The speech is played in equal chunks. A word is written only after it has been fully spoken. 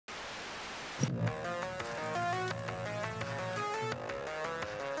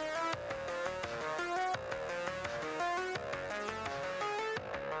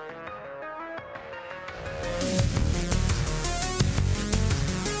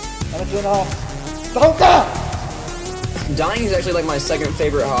Taka! Dying is actually like my second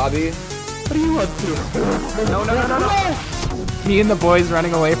favorite hobby. What are you up to? No. Me and the boys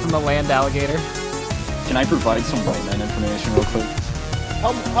running away from the land alligator. Can I provide some white man information real quick?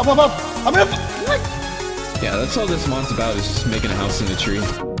 Help! I'm gonna. What? Yeah, that's all this mod's about, is just making a house in a tree.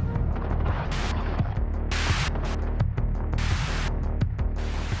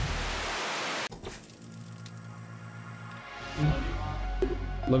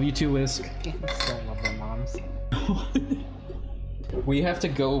 Love you too, Whisk. Don't love their moms. We have to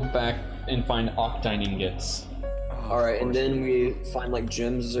go back and find octine ingots. Alright, and then we find like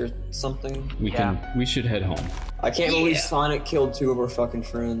gems or something. We should head home. I can't believe Sonic killed 2 of our fucking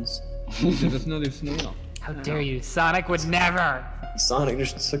friends. There's another snail. How dare you? Sonic would never! Sonic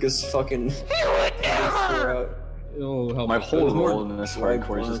just took his fucking... He would never! Oh, help My me. whole role in this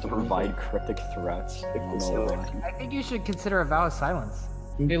hardcore is just to provide cryptic threats. I don't know why. I think you should consider a vow of silence.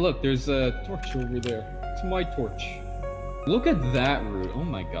 Hey, look, there's a torch over there. It's my torch. Look at that root. Oh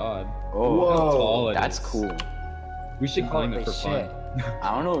my god. Oh, how tall it that's is. cool. We should climb it for Holy fun. shit.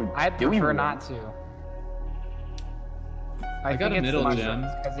 I don't know. I'd prefer not to. I got think a it's middle the gem.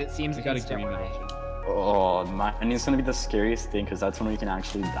 mushrooms, because it seems I got a instant green way. middle gem. Oh, mine is gonna be the scariest thing because that's when we can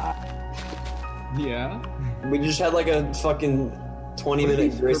actually die. Yeah? We just had like a fucking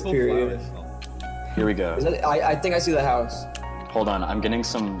 20-minute grace period. Here we go. I think I see the house. Hold on, I'm getting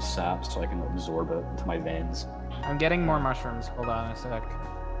some sap so I can absorb it into my veins. I'm getting more mushrooms. Hold on a sec.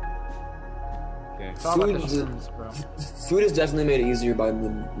 Okay. It's all about the Food shrooms, bro. Food is definitely made easier by the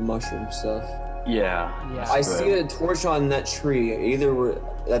mushroom stuff. Yeah. Yeah. I see a torch on that tree. Either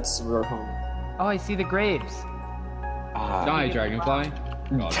that's our home. Oh, I see the graves. Die, dragonfly.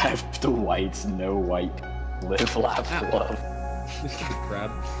 Death to whites, no white. Live, laugh, love. This stupid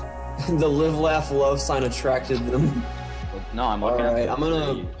crab. The live, laugh, love sign attracted them. No, I'm looking at the I'm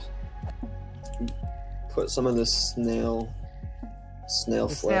gonna trees. put some of this snail The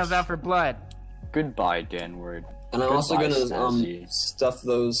flesh. snail's out for blood. Goodbye, Danward. And I'm also Goodbye, gonna Snazzy. stuff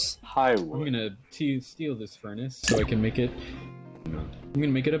those. Hi, I'm Wood. gonna steal this furnace so I can make it... No. I'm gonna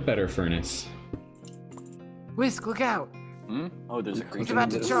make it a better furnace. Whisk, look out! Hmm? Oh, there's a He's creature.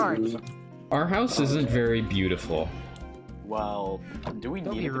 about to charge. Our house isn't very beautiful. Well, do we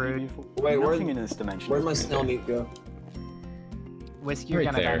Don't need be it to rude. be beautiful? Wait, Nothing in this dimension. Where'd is my beautiful. snail meat go? Whisk, you're Right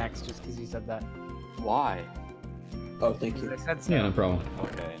gonna die there. next just because you said that. Why? Oh, thank you. I said so. Yeah, no problem.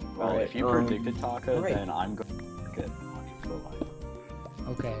 Okay. Well, Alright, if you predicted Taka, alright. then I'm going to get for life.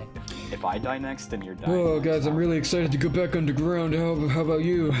 Okay. If I die next, then you're dying. Oh, next, guys, I'm Taka. really excited to go back underground. How about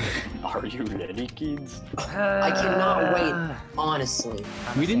you? Are you ready, kids? I cannot wait. Honestly.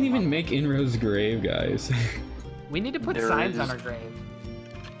 We didn't even make Inro's grave, guys. We need to put There signs is- on our grave.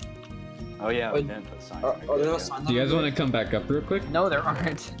 Oh yeah, we Are- didn't put signs. Are right there no there. signs? Do you guys want to come back up real quick? No, there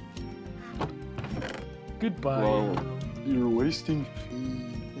aren't. Goodbye. Well, you're wasting.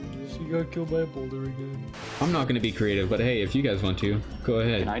 She got killed by a boulder again. I'm not gonna be creative, but hey, if you guys want to, go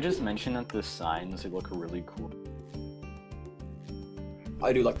ahead. Can I just mention that the signs look really cool?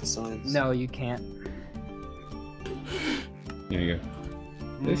 I do like the signs. No, you can't. There you go.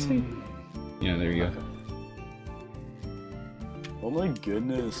 This thing? Yeah, there you go. Oh my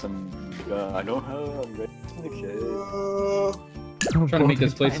goodness, I don't have a red in the I'm trying to make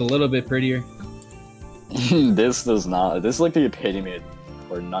this place a little bit prettier. cave. This does not. This is like the epitome of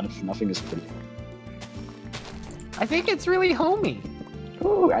where nothing is pretty. I think it's really homey.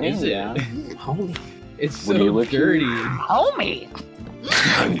 Oh, I Is mean, it? yeah. Holy. It's Would you so lick your- dirty. Homey!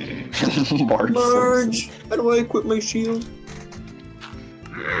 Marge. Marge! How do I equip my shield?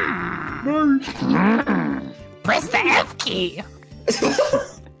 Press the F key!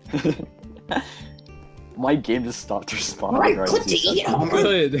 My game just stopped responding. Right, right click as to you said eat, that. Homer.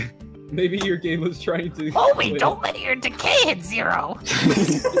 Good. Maybe your game was trying to. Homie, don't let your decay hit 0! I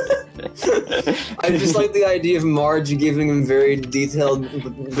just like the idea of Marge giving him very detailed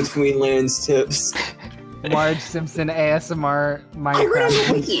Betweenlands tips. Marge Simpson ASMR I read on the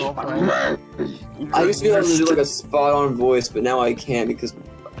Minecraft. wiki. roleplay. I used to be able to do like a spot-on voice, but now I can't because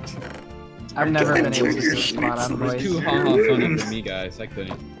I've never been able to do a spot on It was voice. too haha funny for me, guys. I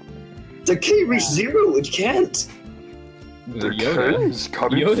couldn't. decay reached 0. It can't.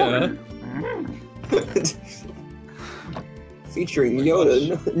 Yoda. Featuring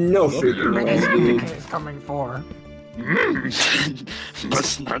Yoda. No freaking What way, is dude. decay is coming for?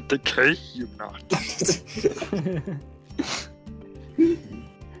 Must not decay, you not.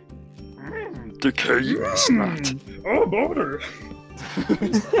 Decay you snot. Oh, Boulder!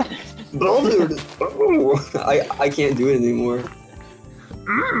 Boulder! Oh, I can't do it anymore.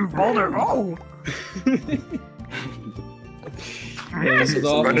 Boulder, oh! This is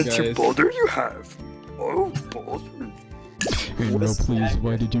awful, Miniature guys. boulder you have. Oh, boulder. Inro, please,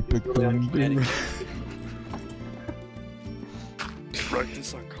 why did you pick them?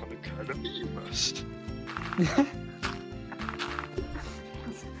 Practice on Khan Academy you must.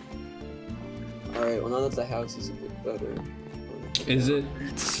 Alright, well now that the house is a bit better. Is it?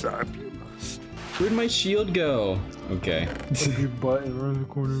 Eat sap you must. Where'd my shield go? Okay. Your butt around the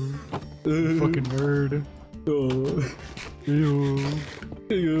corner. Fucking nerd.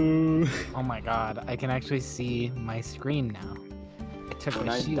 Ew. Oh my god, I can actually see my screen now. I took When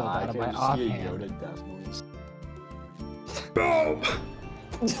my I shield die, out of can I my just see a offhand. Yoda death noise?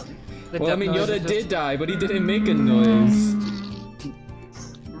 The Well, I death mean, noise Yoda is did just- die, but he didn't make a noise.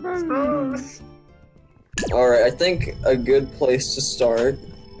 Alright, I think a good place to start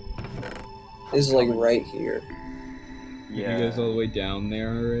is like right here. You guys all the way down there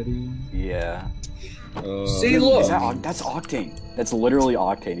already? Yeah. See, look! Is that that's Octane. That's literally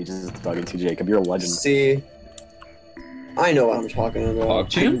Octane. He just dug into Jacob. You're a legend. See? I know what I'm talking about.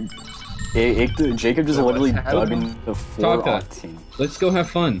 Octane? Jacob just literally what's dug happening? into 4 Taka. Octane. Let's go have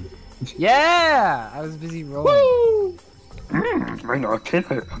fun. Yeah! I was busy rolling. Mine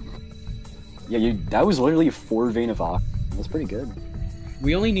Octane. Yeah, that was literally 4 vein of Octane. That's pretty good.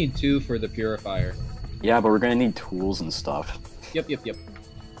 We only need 2 for the purifier. Yeah, but we're gonna need tools and stuff. Yep.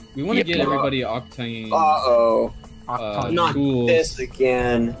 We want to get everybody Octane Uh-oh. Octane. Not tools. this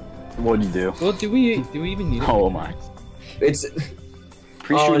again. What'd you do? Well, do we even need it? Oh my. It's...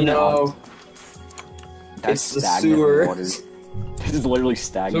 Pretty oh sure you know no. that's It's the stagnant sewer. water. This is literally It's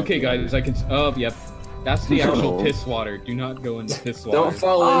stagnant. okay, guys. I can. Oh, yep. That's the actual No. piss water. Do not go into piss water. Don't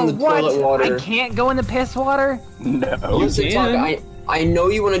fall Oh, in the what? toilet water. I can't go in the piss water? No. Listen, can. Taka, I know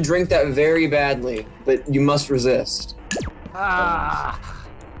you want to drink that very badly, but you must resist. Ah.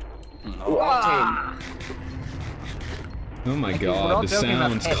 Oh, Octane. Oh my We're all god, the joking about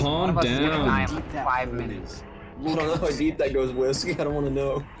sounds. piss. One Calm of us is gonna die down. in like 5 minutes. I don't know how deep that goes, Whisk. I don't want to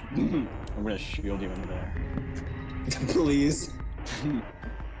know. I'm gonna shield you in there. Please.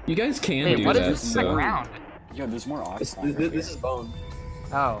 You guys can Wait, do what that, is this on the so. ground? Yo, there's more This, Octane. this is bone.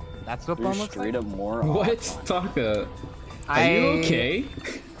 Oh, that's what bone There's looks straight like? up more What? Octane. Taka? Are you okay?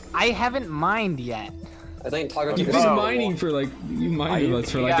 I haven't mined yet. I think Taka You've took been a- mining for like. You mined with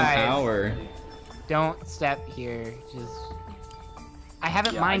us for like Guys. an hour. Don't step here. Just. I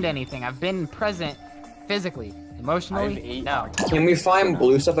haven't Yeah, mined anything. I've been present physically. Emotionally? I've 8 No. Octane. Can we find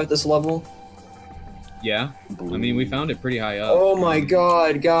blue stuff at this level? Yeah? I mean, we found it pretty high up. Oh my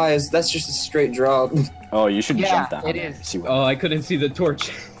god, guys, that's just a straight drop. Oh, you should Yeah, jump down. it there. is. See what? Oh, I couldn't see the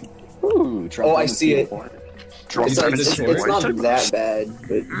torch. Ooh, Oh, I see it. Drop It's, down it's, into it's not poison that must. bad,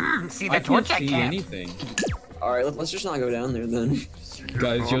 but... See I the can't torch? I see can't. anything. Alright, let's just not go down there then.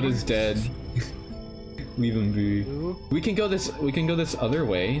 Guys, Yoda's dead. Leave him be. Ooh. We can go this other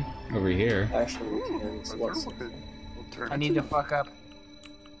way over here. Actually, we can, so let's... I need to fuck up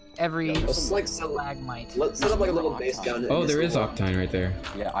every Let's like stalagmite. let's set up like a little base down Oh, in there this is little- Octane right there.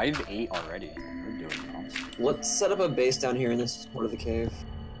 Yeah, I have 8 already. We're doing awesome. Let's set up a base down here in this part of the cave.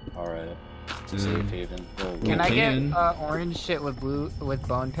 Alright. It's a Mm. safe haven. Can I can. get orange shit with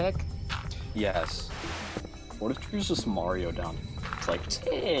bone pick? Yes. What if there's just Mario down? It's like,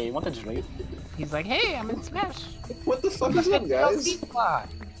 hey, want to drink? He's like, hey, I'm in Smash. What the fuck is up, guys?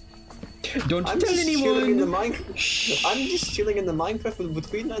 Don't I'm tell just chilling in the anyone. Minecraft. I'm just chilling in the Minecraft with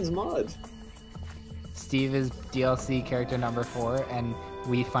Betweenlands mod. Steve is DLC character number 4, and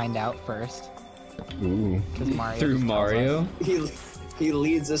we find out first. Ooh. 'Cause Mario Through just tells Mario. He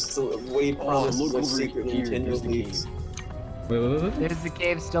leads us to what he promises look are over secret here, Nintendo there's the leaks. Wait. There's the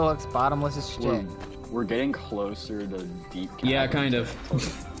cave, still looks bottomless as shit. We're getting closer to deep. Yeah, cavern. kind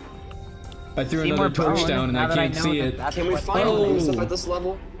of. I threw See another more torch bone, down and now I that can't know see that it. that's Can we what find bone blue is. stuff at this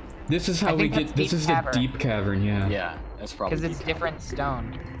level? This is I how we think get. that's This deep is the cavern. deep cavern. Yeah. Yeah, that's probably. Because it's deep different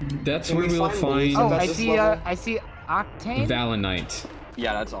stone. That's Can where we we'll find find blue Oh, stuff at I this see. level? I see Octane. Valenite.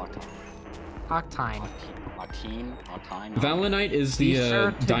 Yeah, that's Octane. Octane. Octane. Valenite is Be the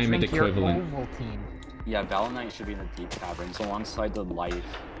sure to diamond drink your equivalent. Ovaltine. Yeah, Valenite should be in the deep caverns alongside the life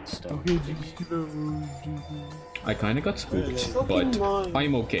stone. I kind of got spooked, Fucking but mine.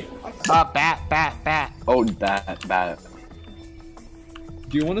 I'm okay. Bat. Oh, bat.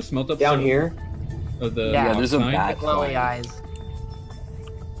 Do you want to smelt up Down some here? of the Yeah, there's a Octane? bat. Glowy eyes.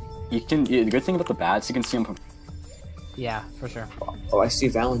 You can. Yeah, the good thing about the bats, you can see them from Yeah, for sure. Oh, I see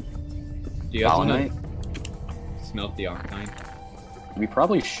Valen. Do you guys want Valenite. to smelt the Octane? We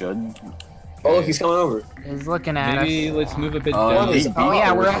probably should. Oh, look, he's coming over. He's looking at Maybe us. let's move a bit Oh, down. he- Oh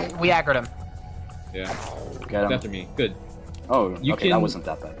yeah, we aggroed him. Yeah. Get him. After me. Good. Oh, You okay, that can- wasn't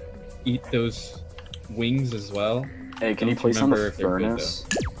that bad. Eat those wings as well. Hey, can you Don't place on remember the if they're good, furnace?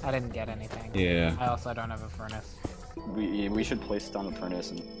 I didn't get anything. Yeah. I also don't have a furnace. We should place it on the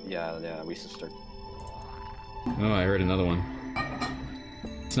furnace and yeah, we should start. Oh, I heard another one.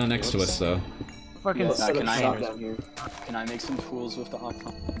 It's not next to us though. Fucking Let's set can up I- shop down here. Can I make some tools with the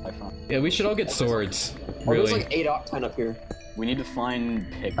octane I found? Yeah, we should all get swords. Oh, there's Really. like 8 octane up here. We need to find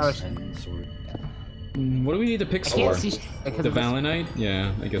picks Oh, and sword. What do we need the picks I can't for? see because The of this- Valenite?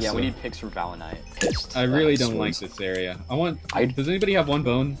 Yeah, I guess Yeah, so. we need picks for Valenite. Picks, I really don't swords. like this area. I want. I- Does anybody have one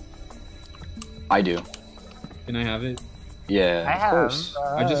bone? I do. Can I have it? Yeah, I of have. course.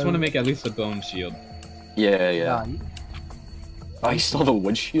 I just want to make at least a bone shield. Yeah. No, Oh, you still have a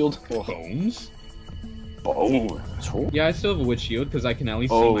wood shield? Bones? Oh, cool. Yeah, I still have a wood shield because I can at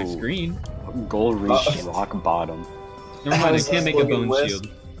least see my Oh. screen. Goal reached rock bottom. Never mind, I How's can't this make a looking, bone Whisk? shield.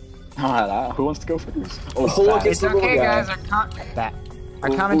 Who wants to go first? Oh, Oh, look, fat. it's It's okay, guy. guys.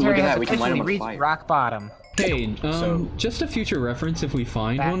 Our Ooh, commentary look at has that, we can light officially him on reached fire. rock bottom. Hey, So- just a future reference if we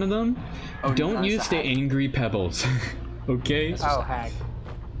find That- one of them, Oh, don't no, it's use a the hag. angry pebbles. Okay? That's just Oh, a hag.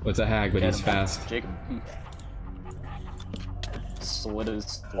 What's a hag, but Get he's him. fast. Jacob. Slit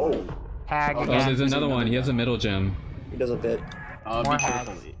his. Oh, Hag Oh, Oh, again. there's another one. He has a middle gem. he does a bit. More Be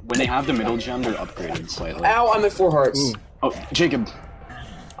careful. hags. When they have the middle gem, they're upgraded slightly. Ow, I'm at 4 hearts. Ooh. Oh, Jacob,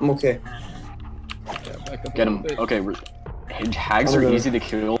 I'm okay. Back up get a him. little bit. Okay, hags are Okay. easy to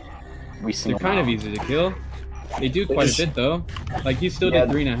kill. We They're single kind of out. easy to kill. They do quite a bit though. Like he still Yeah.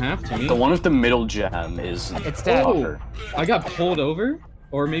 did 3.5 to me. The one with the middle gem is. It's dead. Oh, I got pulled over,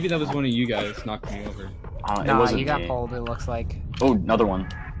 or maybe that was one of you guys knocked me over. It Nah, wasn't you got me. pulled, it looks like. Oh, another one.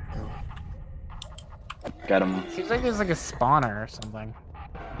 Get him. Seems like there's like a spawner or something.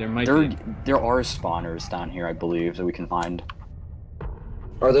 There might There, be. there are spawners down here, I believe, that we can find.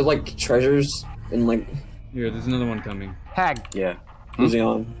 Are there like treasures in like Here, there's another one coming. Hag, Yeah. who's he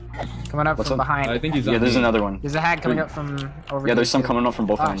on? coming up What's from up? behind. I think he's on Yeah, there's me. another one. There's a hag coming up from over Yeah, here, there's some too. coming up from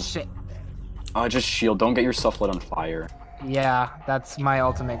both Oh ends. shit. Just shield. Don't get yourself lit on fire. Yeah, that's my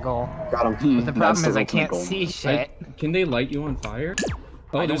ultimate goal. Got him. The That's problem the is I ultimate can't goal. see shit. Can they light you on fire?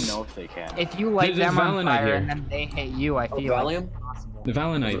 Oh, I don't there's know if they can. If you light There's them on Valenite fire here. and then they hit you, I Oh, feel like Valium? it's impossible. the Or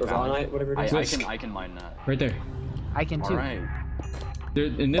Valenite. Valinite, whatever it is. Whisk. I can mine that. Right there. I can too. Alright. There,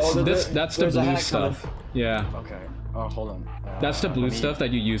 and this, Oh, that's the there's a blue hag stuff. Yeah. Okay. Oh, hold on. That's the blue let me- stuff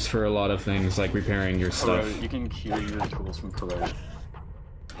that you use for a lot of things, like repairing your stuff. Corrode. You can cure your tools from corrosion.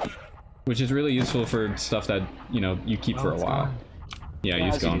 Which is really useful for stuff that, you know, you keep for a it's while. gone. Yeah, Yeah,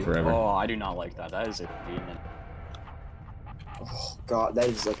 he's as you gone do. forever. Oh, I do not like that. That is a demon. Oh god, that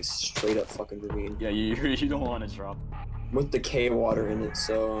is like a straight up fucking ravine. Yeah, you don't want to drop With the K water in it,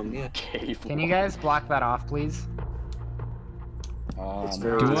 so yeah. cave. Can you guys block that off, please? It's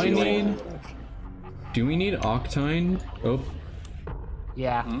very Do I easy. need- Do we need octine? Oh,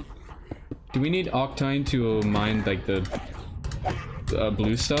 Yeah. Hmm? do we need octine to mine, like, the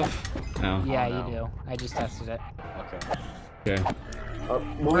blue stuff? No. Yeah, no. you do. I just tested it. Okay. Okay.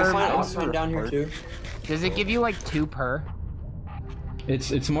 Will we Or- find or- oxygen down here too? Does it give you like 2 per?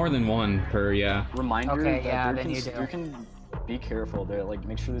 It's more than one per, yeah. Reminder Okay, that yeah, there then can, you do. there can be careful there. Like,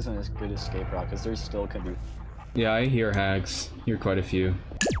 make sure there's a good escape route, because there still can be. Yeah, I hear hags. Hear quite a few.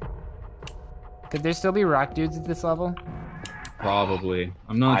 Could there still be rock dudes at this level? Probably.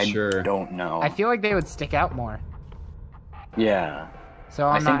 I'm not I sure. don't know. I feel like they would stick out more. Yeah. So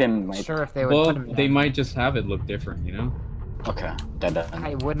I I'm think not they might- sure if they would Well, put them they down. might just have it look different, you know? Okay. Dead.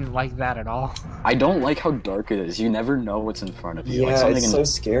 I wouldn't like that at all. I don't like how dark it is. You never know what's in front of you. like Yeah, something it's in so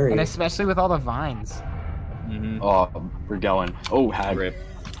scary. And especially with all the vines. Mm-hmm. Oh, we're going. Oh, hag. Rip.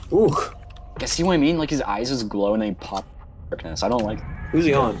 Ooh, Yeah, see what I mean? Like his eyes just glow and they pop darkness. I don't like. who's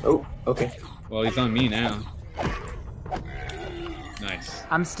he on? Oh, okay. Well, he's on me now. Nice.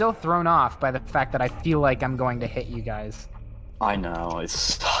 I'm still thrown off by the fact that I feel like I'm going to hit you guys. I know it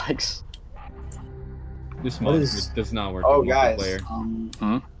sucks. This What mod is- does not work Oh, with guys.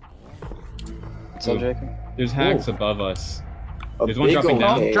 multiplayer. What's up, Ooh. Jacob? There's hags Ooh. above us. A There's one big dropping old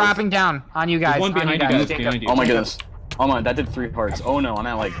down. cave. Dropping down on you guys. There's one on behind you guys. guys, Jacob, behind you. Oh my Jacob, goodness. Oh my, that did 3 hearts. Oh no, I'm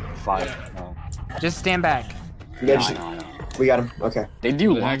at like 5. Oh. Just stand back. Yeah, Yeah, just- I know, I know. we got him. Okay. They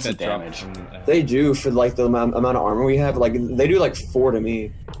do The hag lots of that dropped damage. from the- They do for like the amount of armor we have. Like they do like 4 to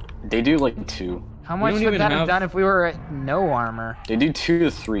me. They do like 2. How We much don't would even that have have- done if we were at no armor? They do 2 to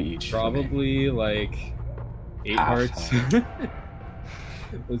 3 each. for me. Probably like 8 Half. hearts.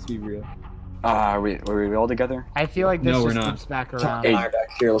 Let's be real. Were we all together? I feel like this No, we're just not. loops back Top around. and iron back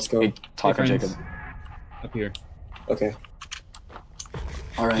here. Let's go. Hey, Taka, Hey, Jacob. friends. Up here. Okay.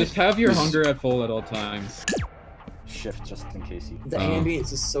 Alright. Just have your hunger at full at all times. Shift just in case you. The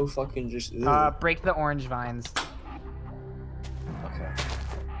ambience is so fucking just. Ugh. Break the orange vines. Okay.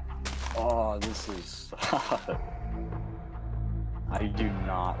 Oh, this is. I do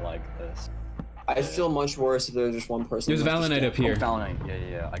not like this. I feel much worse if there's just one person. There's Valenite up here. Oh, Valenite.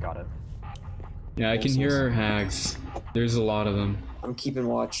 Yeah, I got it. Yeah, I can hear hags. There's a lot of them. I'm keeping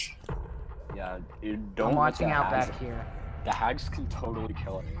watch. Yeah, you don't. I'm watching let the out hags- back here. The hags can totally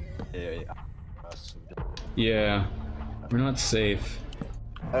kill it. Yeah, we're not safe.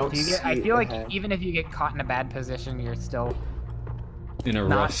 I don't Do you get, see I feel like ahead. even if you get caught in a bad position, you're still In a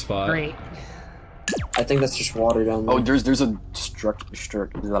not rough spot. great. I think that's just water down there. Oh, there's a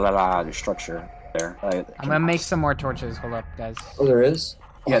structure there. I'm gonna make some more torches. Hold up, guys. Oh, there is?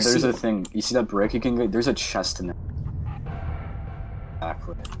 Yeah, I there's see. a thing. You see that brick? You can go. There's a chest in there.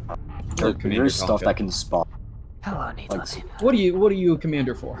 Backward. Commander There's stuff Taka. that can spawn. Hello, Natelepanda. What are you a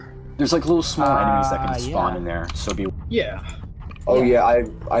commander for? There's like little small enemies that can spawn yeah. in there. So be. Yeah. Oh yeah,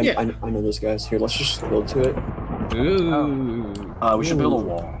 I Yeah. know those guys. Here, let's just build to it. Ooh. We should build a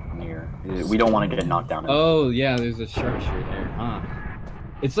wall near. We don't want to get knocked down. Oh yeah, there's a structure there, huh?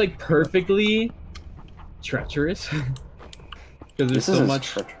 It's like perfectly treacherous. Because there's This so is much.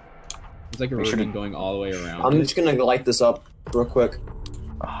 trick. It's like a We should've- ravine going all the way around. I'm just gonna light this up real quick.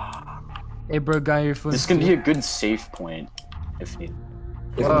 Hey, bro, guy, your foot. This can be a good safe point if needed.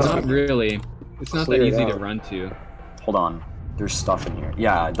 If Whoa. it's Not really. It's not that Clear it easy to out. run to. Hold on. There's stuff in here.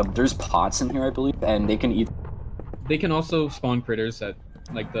 Yeah, there's pots in here, I believe, and they can eat. They can also spawn critters that,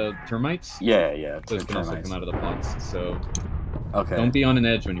 like the termites. Yeah. Those can also termites. come out of the pots. So Okay. don't be on an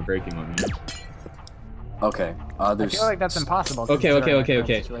edge when you're breaking one. You know? Okay. I There's. feel like that's impossible. Okay, considering okay. our current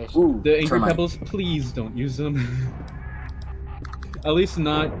situation. Ooh, The angry termite. pebbles, please don't use them. At least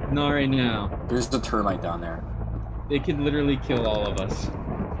not right now. There's the termite down there. They can literally kill all of us.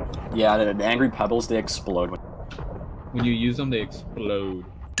 Yeah, the angry pebbles, they explode. When you use them, they explode.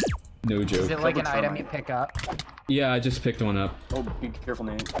 No joke. Is it like an Kill the item you termite. pick up? Yeah, I just picked one up. Oh, be careful,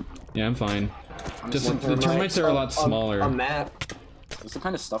 Nate. Yeah, I'm fine. I'm Just just the termites are a lot smaller. A map. What's the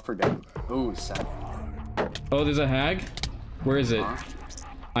kind of stuff for down? Ooh, sad. Oh, there's a hag? Where is it? Huh?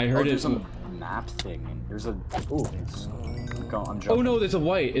 I Oh, heard there's it. a map thing. There's a. Ooh, I'm jumping. Oh no, there's a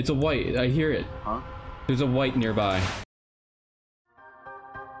white. It's a white. I hear it. Huh? There's a white nearby.